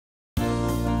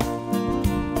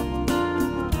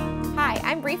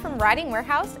I'm Bree from Riding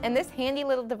Warehouse, and this handy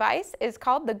little device is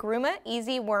called the Grooma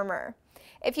Easy Wormer.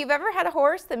 If you've ever had a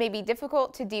horse that may be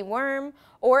difficult to deworm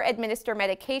or administer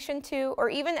medication to, or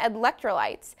even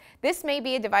electrolytes, this may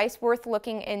be a device worth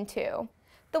looking into.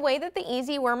 The way that the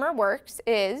Easy Wormer works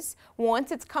is,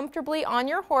 once it's comfortably on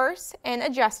your horse and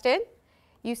adjusted,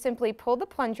 you simply pull the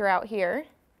plunger out here.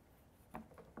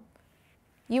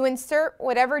 You insert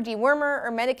whatever dewormer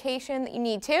or medication that you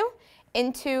need to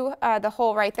into the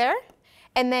hole right there.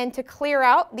 And then to clear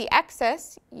out the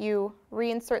excess, you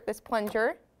reinsert this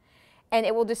plunger, and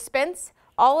it will dispense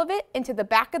all of it into the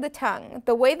back of the tongue.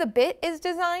 The way the bit is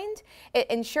designed,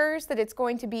 it ensures that it's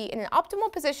going to be in an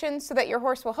optimal position so that your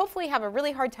horse will hopefully have a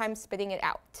really hard time spitting it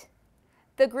out.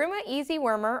 The Grooma Easy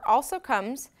Wormer also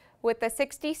comes with a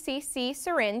 60cc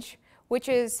syringe, which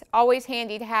is always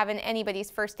handy to have in anybody's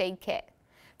first aid kit.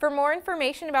 For more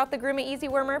information about the Grooma Easy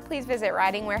Wormer, please visit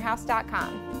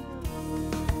ridingwarehouse.com.